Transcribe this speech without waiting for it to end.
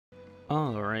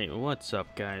Alright, what's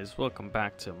up guys? Welcome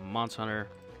back to Monster Hunter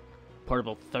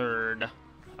Portable 3rd.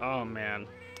 Oh man,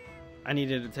 I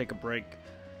needed to take a break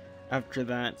after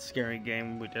that scary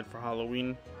game we did for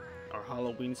Halloween, our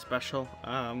Halloween special.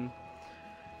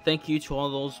 Thank you to all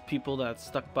those people that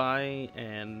stuck by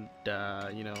and,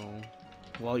 you know,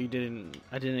 while I didn't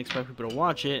expect people to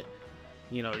watch it,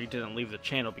 you know, you didn't leave the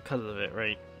channel because of it,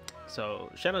 right?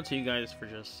 So, shout out to you guys for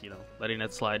just, you know, letting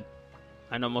it slide.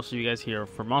 I know most of you guys here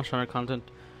for Monster Hunter content,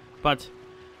 but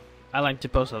I like to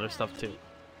post other stuff too.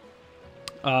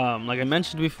 Like I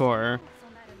mentioned before,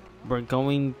 we're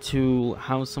going to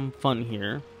have some fun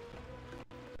here.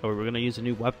 Or we're going to use a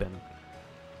new weapon.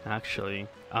 Actually,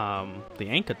 the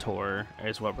Ankator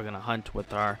is what we're going to hunt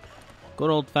with our good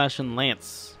old-fashioned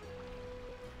lance.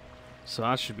 So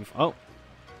that should be fun.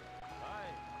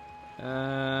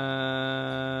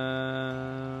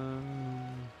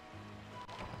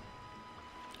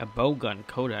 A bowgun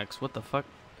codex, what the fuck?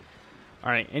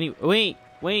 Alright, anyway,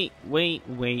 wait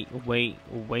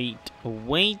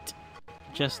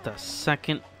just a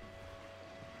second.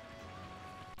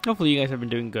 Hopefully you guys have been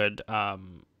doing good.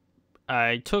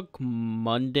 I took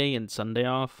Monday and Sunday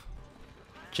off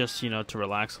just, you know, to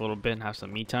relax a little bit and have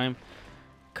some me time,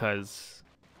 because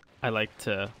I like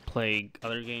to play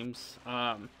other games.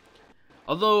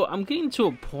 Although I'm getting to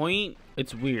a point,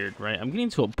 it's weird, right? I'm getting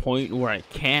to a point where I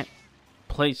can't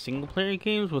play single player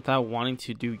games without wanting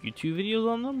to do YouTube videos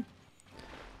on them.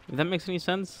 If that makes any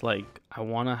sense. Like, I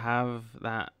want to have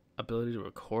that ability to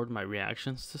record my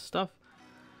reactions to stuff,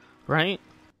 right?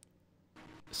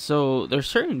 So there's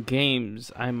certain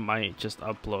games I might just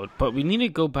upload, but we need to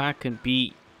go back and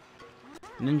beat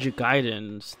Ninja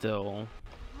Gaiden still.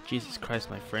 Jesus Christ,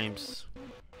 my frames.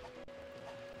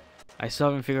 I still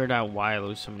haven't figured out why I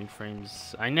lose so many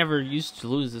frames. I never used to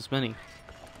lose this many.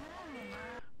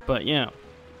 But yeah,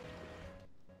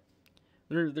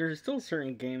 there's still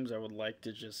certain games I would like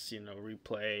to just, you know,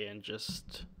 replay and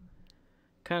just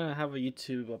kind of have a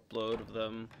YouTube upload of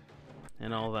them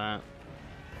and all that,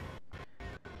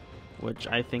 which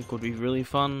I think would be really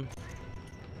fun.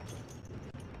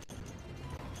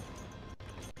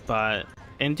 But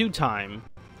in due time,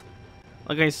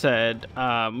 like I said,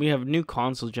 we have new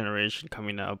console generation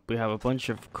coming up. We have a bunch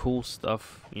of cool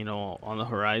stuff, you know, on the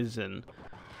horizon.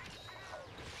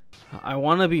 I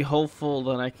want to be hopeful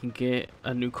that I can get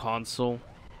a new console,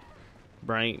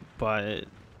 right? But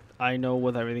I know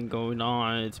with everything going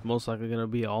on, it's most likely going to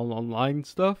be all online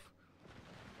stuff.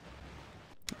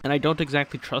 And I don't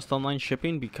exactly trust online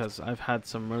shipping because I've had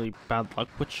some really bad luck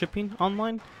with shipping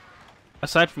online.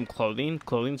 Aside from clothing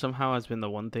somehow has been the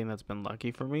one thing that's been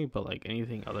lucky for me. But like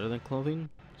anything other than clothing,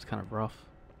 it's kind of rough.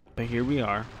 But here we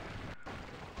are.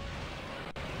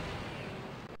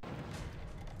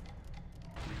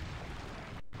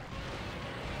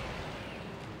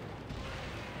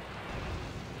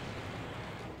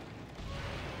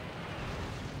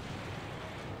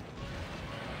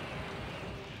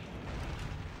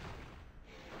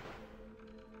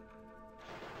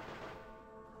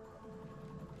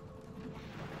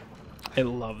 I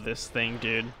love this thing,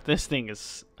 dude. This thing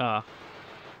is, I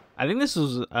think this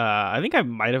was, I think I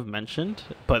might have mentioned,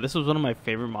 but this was one of my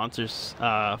favorite monsters,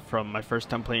 from my first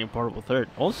time playing Portable 3rd.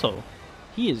 Also,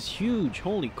 he is huge.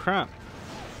 Holy crap.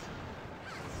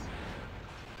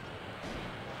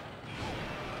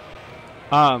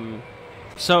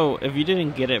 So, if you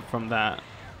didn't get it from that...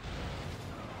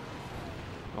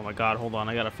 Oh my god, hold on.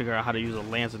 I gotta figure out how to use a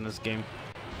lance in this game.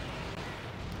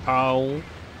 Oh...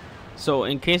 So,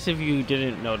 in case if you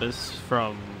didn't notice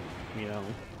from, you know,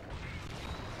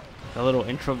 the little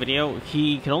intro video,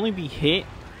 he can only be hit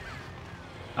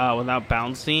without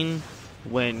bouncing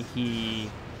when he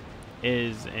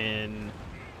is in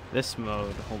this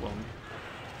mode. Hold on.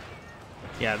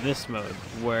 Yeah, this mode,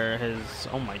 where his...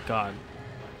 Oh my god.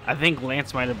 I think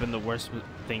Lance might have been the worst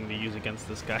thing to use against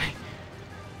this guy.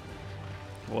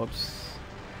 Whoops.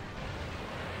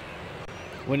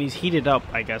 When he's heated up,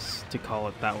 I guess, to call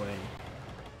it that way.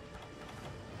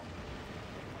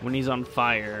 When he's on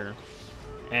fire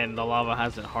and the lava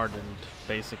hasn't hardened,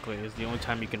 basically, is the only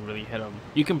time you can really hit him.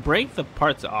 You can break the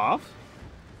parts off,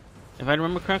 if I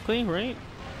remember correctly, right?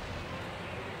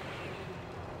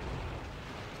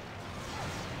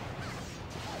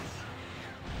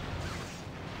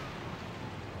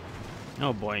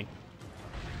 Oh boy.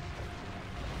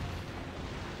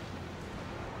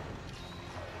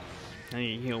 I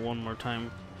need to heal one more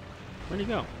time. Where'd he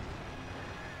go?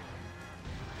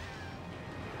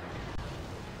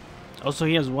 Also,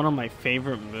 he has one of my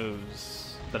favorite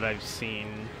moves that I've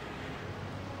seen.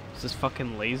 It's this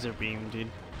fucking laser beam,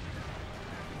 dude.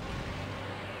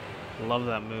 Love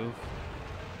that move.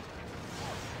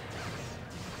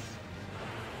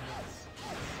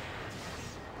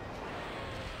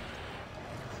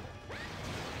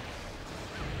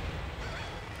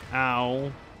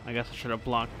 Ow. I guess I should have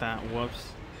blocked that.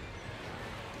 Whoops.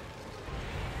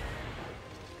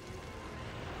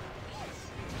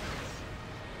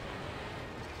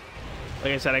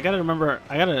 Like I said, I gotta remember,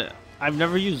 I've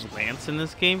never used Lance in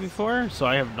this game before, so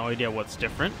I have no idea what's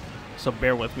different. So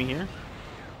bear with me here.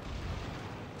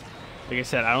 Like I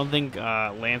said, I don't think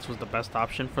Lance was the best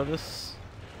option for this.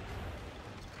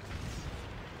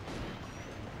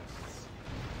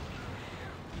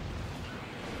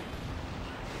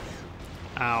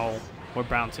 Ow. We're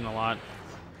bouncing a lot.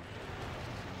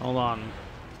 Hold on.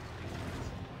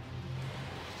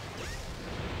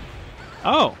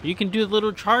 Oh, you can do the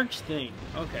little charge thing.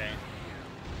 Okay.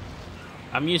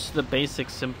 I'm used to the basic,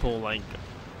 simple, like,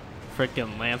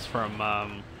 freaking Lance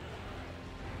from,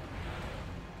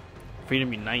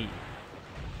 Freedom Unite.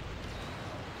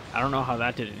 I don't know how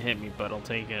that didn't hit me, but I'll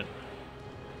take it.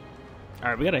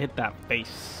 Alright, we gotta hit that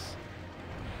face.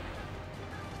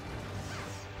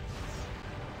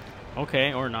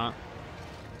 Okay, or not.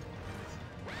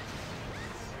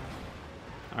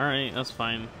 Alright, that's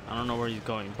fine. I don't know where he's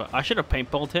going, but I should have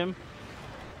paintballed him,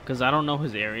 because I don't know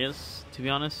his areas, to be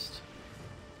honest.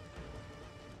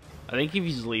 I think if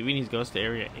he's leaving, he goes to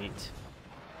area 8.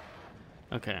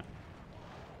 Okay.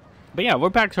 But yeah, we're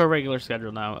back to our regular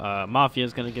schedule now. Mafia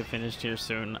is going to get finished here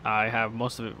soon. I have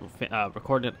most of it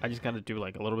recorded. I just got to do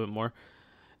like a little bit more.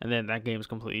 And then that game's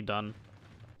completely done.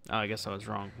 Oh, I guess I was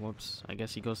wrong. Whoops. I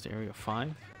guess he goes to area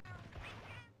 5.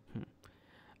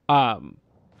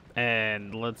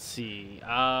 And let's see.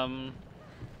 I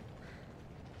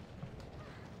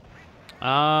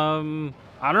don't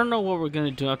know what we're going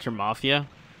to do after Mafia.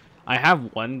 I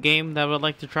have one game that I would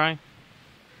like to try.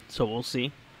 So we'll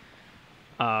see.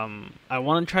 I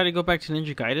want to try to go back to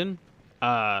Ninja Gaiden,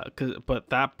 but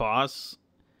that boss,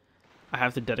 I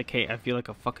have to dedicate, I feel like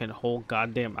a fucking whole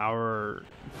goddamn hour,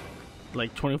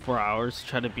 like 24 hours to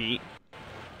try to beat.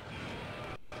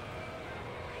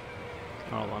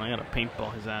 Hold on, I gotta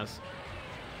paintball his ass.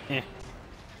 But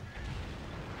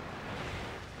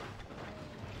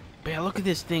yeah, look at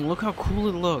this thing, look how cool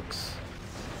it looks.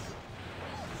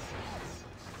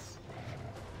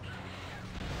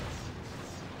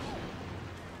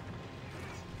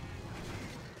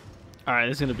 Alright,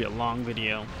 this is going to be a long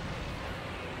video.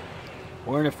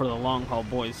 We're in it for the long haul,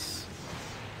 boys.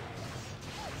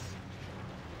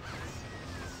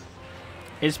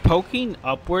 Is poking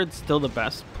upwards still the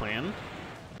best plan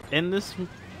in this?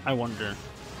 I wonder.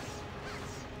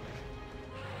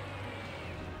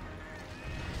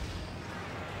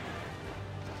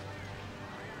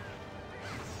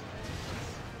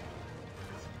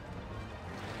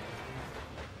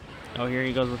 Oh, here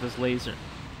he goes with his laser.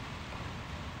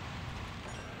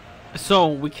 So,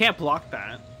 we can't block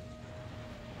that.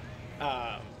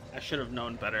 I should have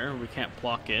known better. We can't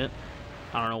block it.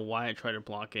 I don't know why I tried to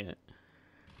block it.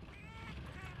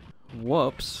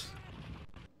 Whoops.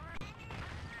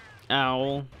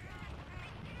 Ow.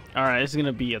 Alright, this is going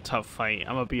to be a tough fight.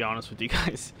 I'm going to be honest with you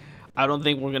guys. I don't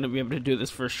think we're going to be able to do this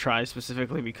first try,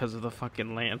 specifically because of the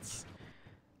fucking Lance.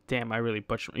 Damn, I really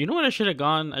butchered. You know what I should have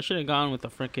gone? I should have gone with the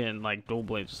freaking, like, dual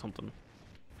blades or something.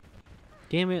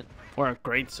 Damn it. Or a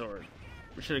greatsword.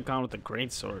 We should have gone with a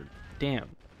greatsword. Damn.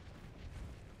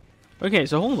 Okay,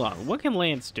 so hold on. What can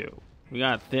Lance do? We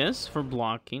got this for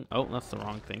blocking. Oh, that's the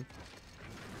wrong thing.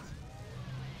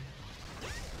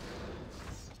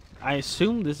 I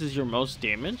assume this is your most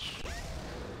damage.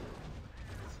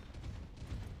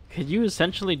 Could you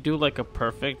essentially do like a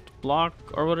perfect block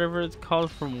or whatever it's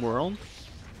called from World?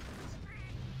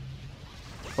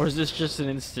 Or is this just an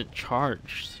instant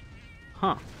charge?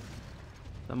 Huh.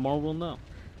 The more we'll know.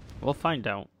 We'll find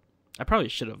out. I probably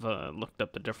should have looked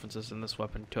up the differences in this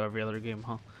weapon to every other game,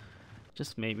 huh?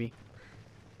 Just maybe.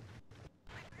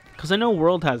 Because I know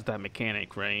World has that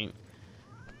mechanic, right?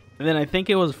 And then I think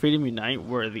it was Freedom Unite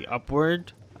where the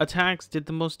upward attacks did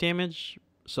the most damage.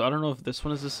 So I don't know if this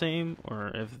one is the same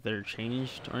or if they're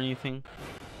changed or anything.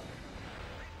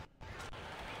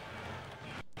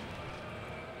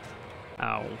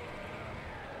 Ow.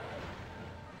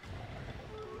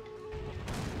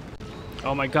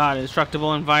 Oh my god,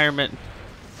 indestructible environment.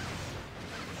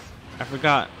 I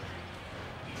forgot.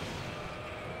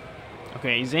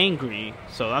 Okay, he's angry,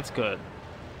 so that's good.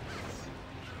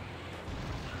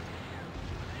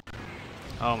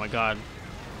 Oh my god.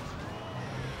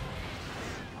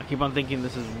 I keep on thinking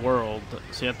this is World,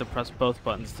 so you have to press both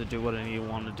buttons to do what you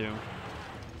want to do.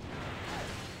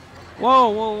 Whoa,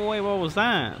 whoa, wait, what was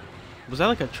that? Was that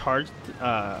like a charge,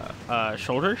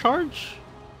 shoulder charge?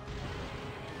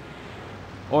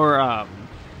 Or,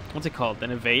 what's it called? An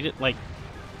evade, like,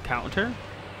 counter?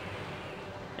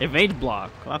 Evade block.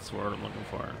 That's the word I'm looking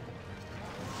for.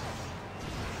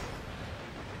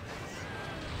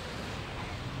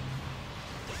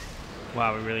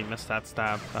 Wow, we really missed that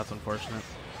stab. That's unfortunate.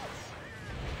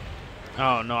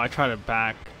 Oh no, I tried to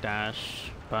back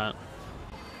dash, but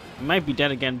we might be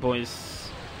dead again, boys.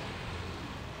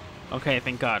 Okay,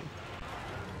 thank God.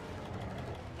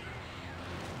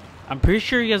 I'm pretty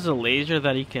sure he has a laser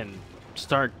that he can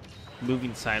start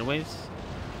moving sideways.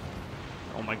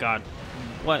 Oh my God.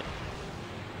 What?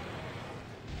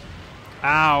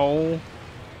 Ow.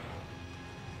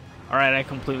 Alright, I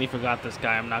completely forgot this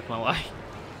guy, I'm not gonna lie.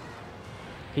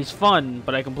 He's fun,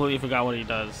 but I completely forgot what he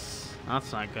does.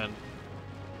 That's not good.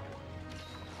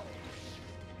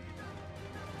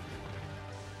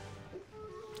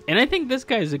 And I think this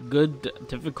guy is a good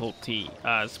difficulty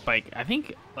spike. I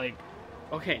think, like,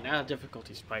 okay, not a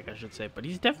difficulty spike, I should say, but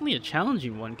he's definitely a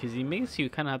challenging one because he makes you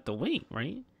kind of have to wait,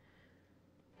 right?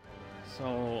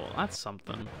 So that's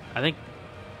something. I think.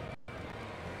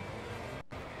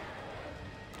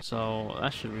 So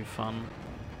that should be fun.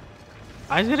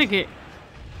 I just gotta get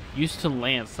used to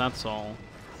Lance, that's all.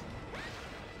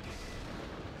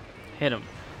 Hit him.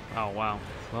 Oh, wow.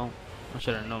 Well, I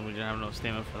should have known we didn't have no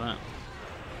stamina for that.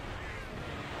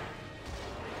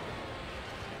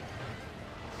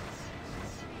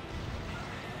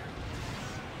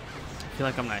 I feel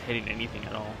like I'm not hitting anything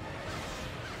at all.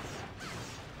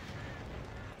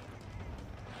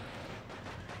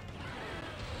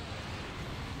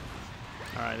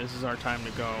 Alright, this is our time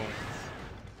to go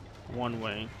one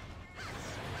way.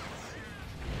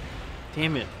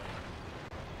 Damn it.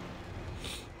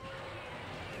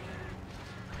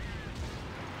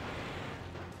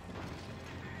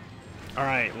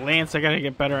 Alright, Lance, I gotta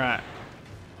get better at.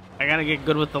 I gotta get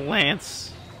good with the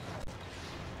Lance.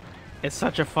 It's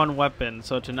such a fun weapon,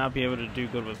 so to not be able to do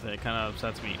good with it kind of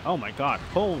upsets me. Oh my God,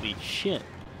 holy shit.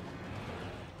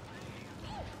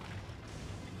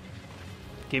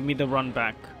 Give me the run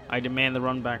back. I demand the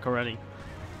run back already.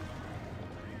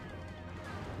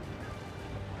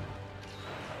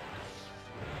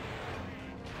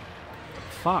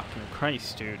 Fucking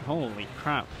Christ, dude. Holy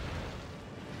crap.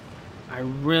 I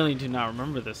really do not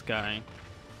remember this guy.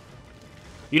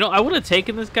 You know, I would have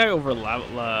taken this guy over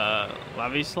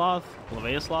Lavislav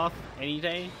any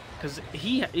day. Because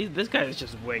this guy is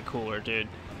just way cooler, dude.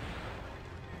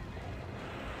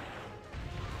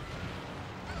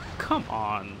 Come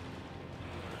on.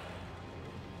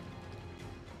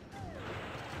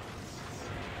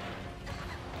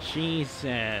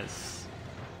 Jesus.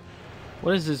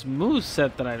 What is this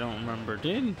moveset that I don't remember,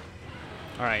 dude?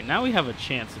 Alright, now we have a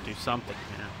chance to do something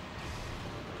here.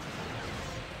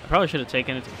 I probably should have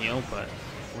taken it to heal, but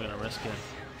we're gonna risk it.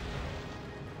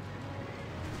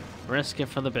 Risk it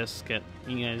for the biscuit.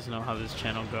 You guys know how this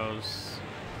channel goes.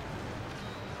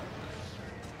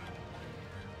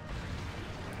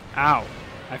 Ow!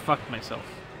 I fucked myself.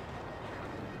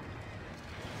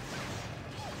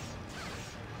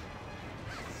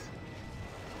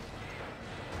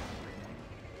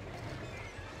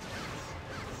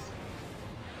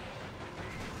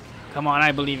 Come on,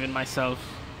 I believe in myself.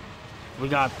 We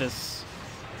got this.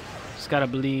 Just gotta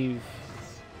believe.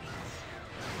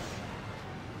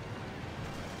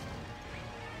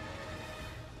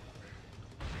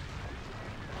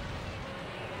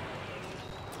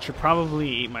 Should probably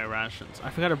eat my rations. I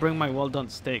forgot to bring my well done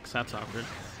steaks. That's awkward.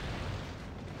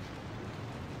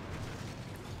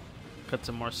 Got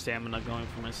some more stamina going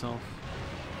for myself.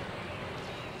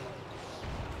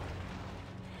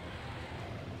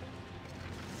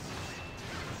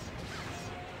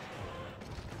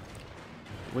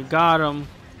 We got him.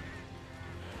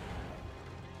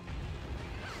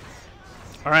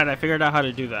 Alright, I figured out how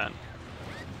to do that.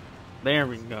 There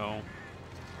we go.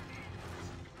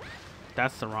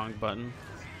 That's the wrong button.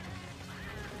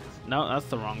 No, that's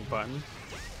the wrong button.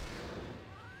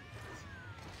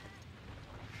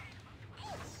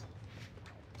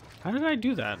 How did I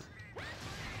do that?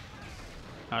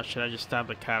 Oh shit, I just stabbed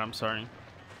the cat, I'm sorry.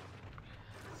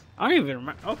 I don't even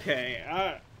remember. Okay,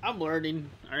 I'm learning.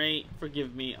 Alright,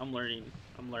 forgive me. I'm learning.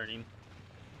 I'm learning.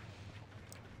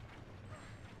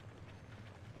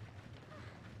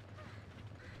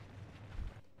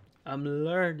 I'm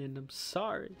learning. I'm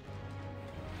sorry.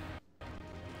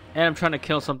 And I'm trying to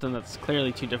kill something that's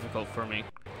clearly too difficult for me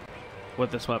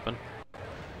with this weapon.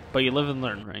 But you live and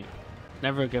learn, right?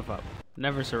 Never give up.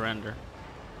 Never surrender.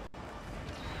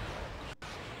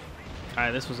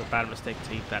 Alright, this was a bad mistake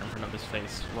to eat that in front of his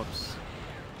face. Whoops.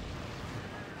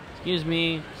 Excuse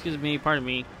me, pardon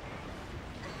me.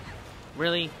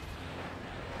 Really?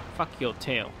 Fuck your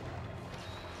tail.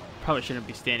 Probably shouldn't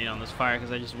be standing on this fire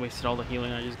because I just wasted all the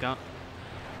healing I just got.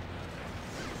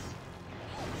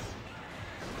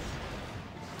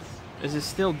 This is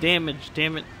still damage,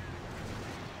 damn it.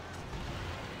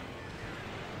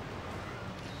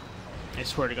 I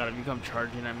swear to God, if you come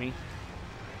charging at me.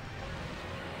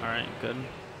 Alright, good.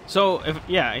 So,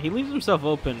 yeah, he leaves himself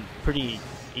open pretty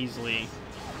easily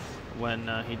when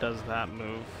he does that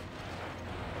move.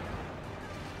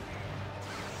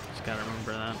 Just gotta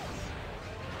remember that.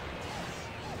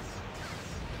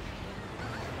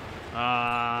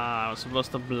 Ah, I was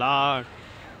supposed to block.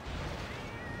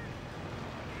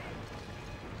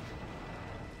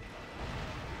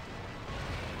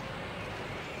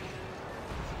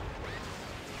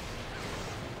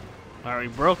 Alright,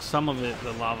 we broke some of it,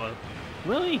 the lava.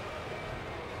 Really?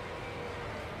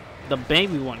 The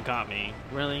baby one got me.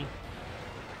 Really?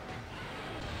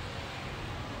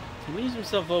 He leaves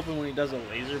himself open when he does a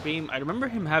laser beam. I remember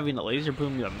him having a laser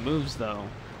beam that moves, though.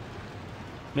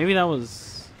 Maybe that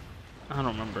was... I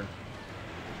don't remember.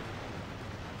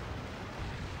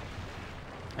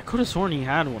 I could have sworn he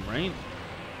had one, right?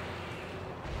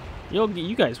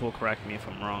 You guys will correct me if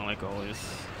I'm wrong, like always.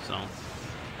 So...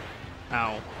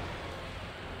 Ow.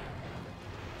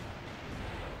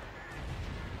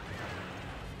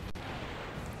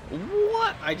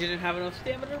 What? I didn't have enough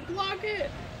stamina to block it.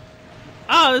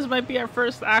 Oh, this might be our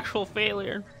first actual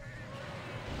failure.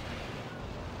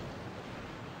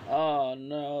 Oh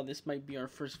no, this might be our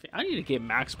first I need to get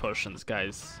max potions,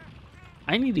 guys.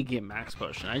 I need to get max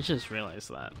potion. I just realized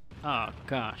that. Oh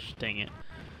gosh, dang it.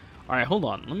 Alright, hold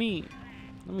on. Let me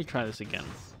try this again.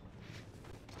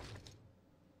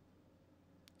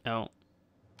 Oh.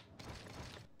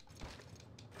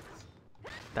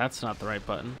 That's not the right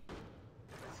button.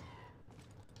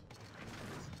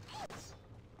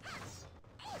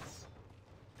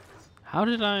 How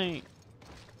did I...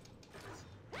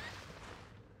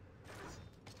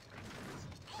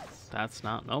 That's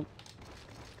not... Nope.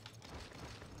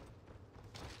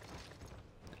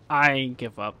 I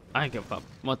give up. I give up.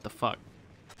 What the fuck?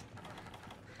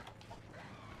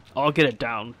 I'll get it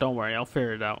down. Don't worry. I'll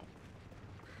figure it out.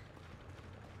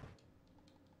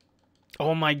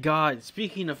 Oh my god.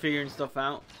 Speaking of figuring stuff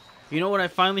out, you know what I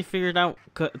finally figured out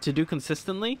to do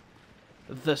consistently?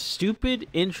 The stupid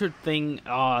intro thing,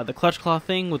 the clutch claw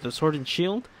thing with the sword and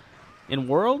shield in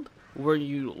World, where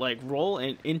you like roll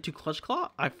into clutch claw.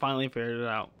 I finally figured it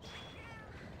out.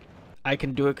 I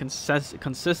can do it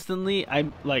consistently.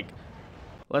 I'm like,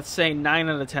 let's say 9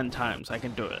 out of 10 times I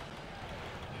can do it.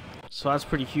 So that's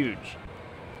pretty huge.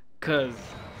 Cause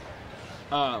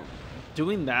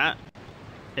doing that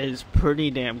is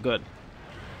pretty damn good.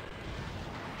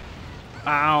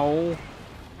 Ow.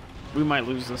 We might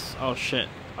lose this. Oh shit.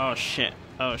 Oh shit.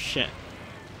 Oh shit.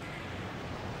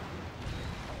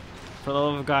 For the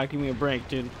love of God, give me a break,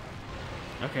 dude.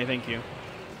 Okay, thank you.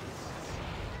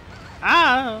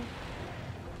 Ah!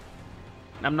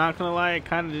 I'm not gonna lie, I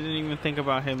kinda didn't even think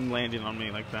about him landing on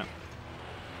me like that.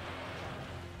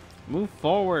 Move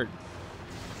forward.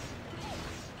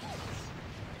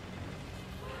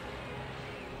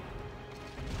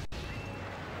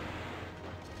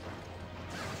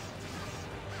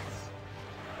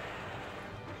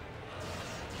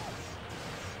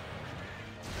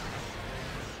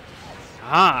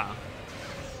 Ah!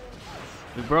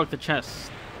 We broke the chest.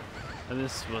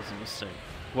 This was a mistake.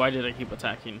 Why did I keep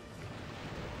attacking?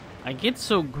 I get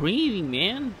so greedy,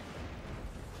 man.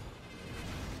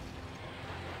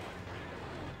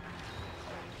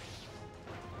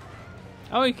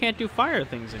 Oh, you can't do fire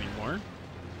things anymore.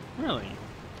 Really?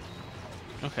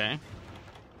 Okay.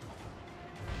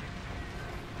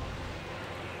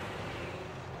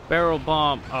 Barrel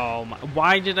bomb. Oh my.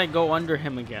 Why did I go under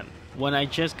him again? When I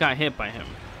just got hit by him.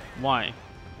 Why?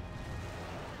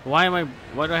 Why do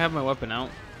I have my weapon out?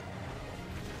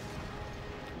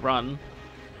 Run.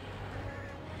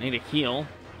 Need a heal.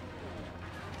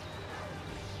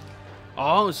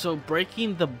 Oh, so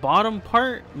breaking the bottom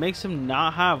part makes him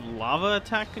not have lava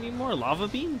attack anymore? Lava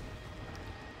beam?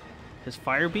 His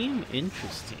fire beam?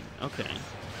 Interesting. Okay.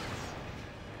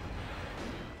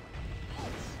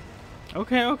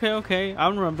 Okay.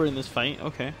 I'm remembering this fight.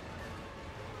 Okay.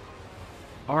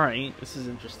 Alright, this is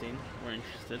interesting. We're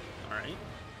interested. Alright.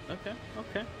 Okay.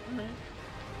 Alright.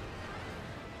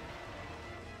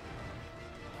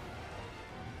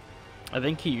 I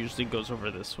think he usually goes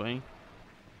over this way.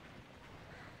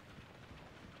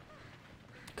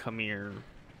 Come here.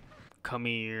 Come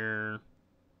here.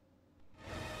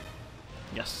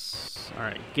 Yes.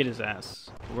 Alright, get his ass.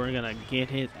 We're gonna get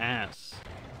his ass.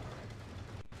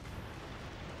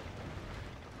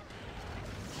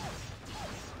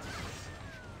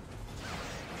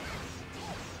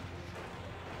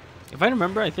 If I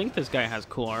remember, I think this guy has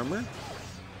cool armor.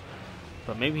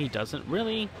 But maybe he doesn't.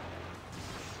 Really?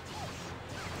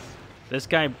 This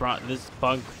bug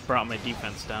brought my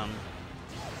defense down.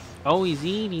 Oh, he's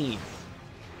eating.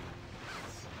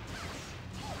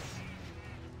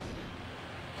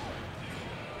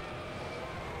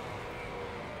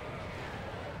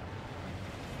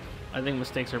 I think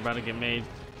mistakes are about to get made.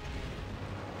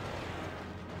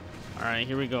 Alright,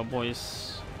 here we go,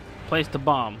 boys. Place the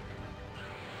bomb.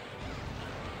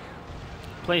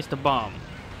 Place the bomb.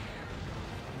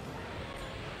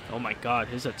 Oh my god,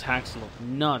 his attacks look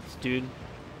nuts, dude.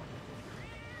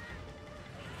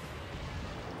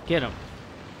 Get him.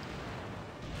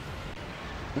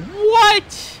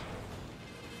 What?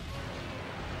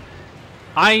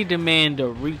 I demand a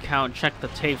recount. Check the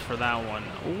tapes for that one.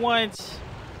 What?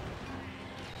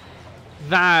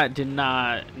 That did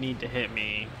not need to hit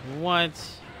me. What?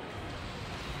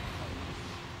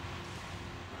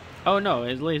 Oh no,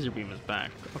 his laser beam is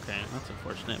back. Okay, that's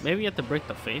unfortunate. Maybe you have to break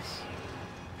the face?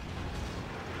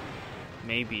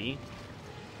 Maybe.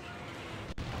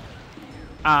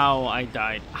 Ow, I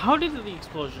died. How did the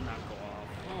explosion not go off?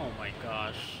 Oh my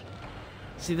gosh.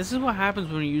 See, this is what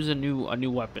happens when you use a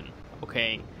new weapon,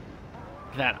 okay?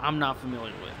 That I'm not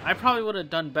familiar with. I probably would have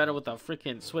done better with a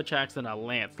freaking switch axe than a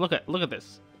lance. Look at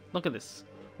this. Look at this.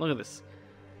 Look at this.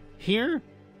 Here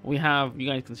we have, you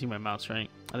guys can see my mouse, right?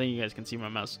 I think you guys can see my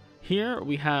mouse. Here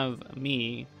we have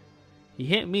me. He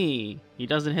hit me. He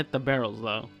doesn't hit the barrels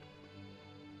though.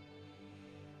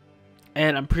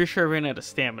 And I'm pretty sure I ran out of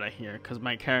stamina here because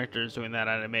my character is doing that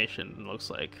animation. It looks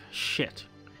like shit.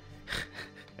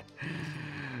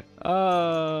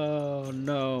 Oh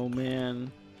no,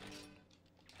 man.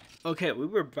 Okay, we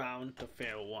were bound to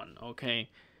fail one. Okay,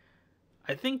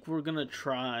 I think we're gonna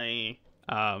try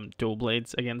dual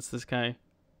blades against this guy,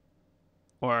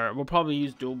 or we'll probably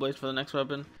use dual blades for the next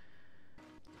weapon.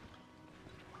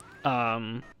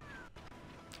 I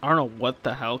don't know what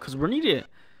the hell, because we need to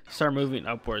start moving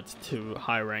upwards to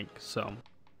high rank. So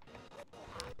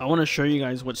I want to show you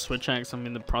guys what switch axe I'm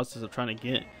in the process of trying to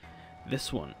get.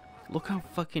 This one. Look how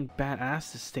fucking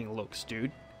badass this thing looks,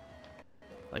 dude.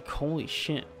 Like, holy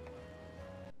shit.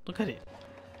 Look at it.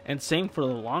 And same for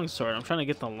the longsword. I'm trying to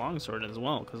get the longsword as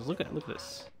well, because look at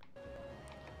this.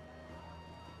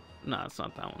 No, it's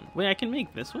not that one. Wait, I can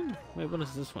make this one? Wait, what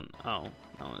is this one? Oh,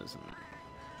 that one isn't.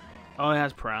 Oh, it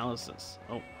has paralysis.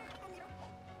 Oh.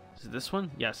 Is it this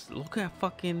one? Yes. Look at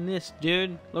fucking this,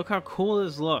 dude. Look how cool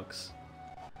this looks.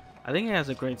 I think it has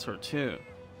a great sword too.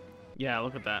 Yeah,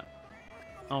 look at that.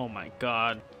 Oh my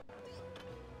god.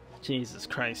 Jesus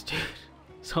Christ, dude.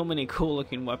 So many cool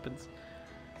looking weapons.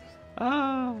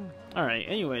 Alright,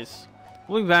 anyways.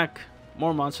 We'll be back.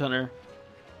 More Monster Hunter.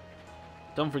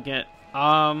 Don't forget.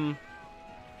 I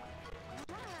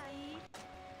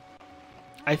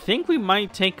think we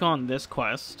might take on this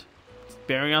quest.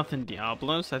 Barioth and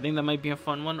Diablos. I think that might be a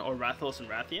fun one. Or Rathalos and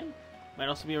Rathian. Might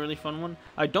also be a really fun one.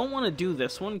 I don't want to do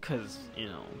this one because, you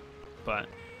know, but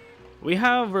we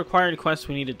have required quests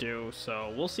we need to do,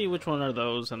 so we'll see which one are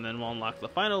those, and then we'll unlock the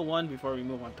final one before we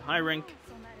move on to high rank.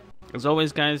 As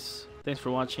always, guys, thanks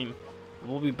for watching.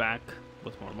 We'll be back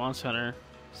with more Monster Hunter.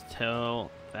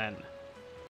 Till then.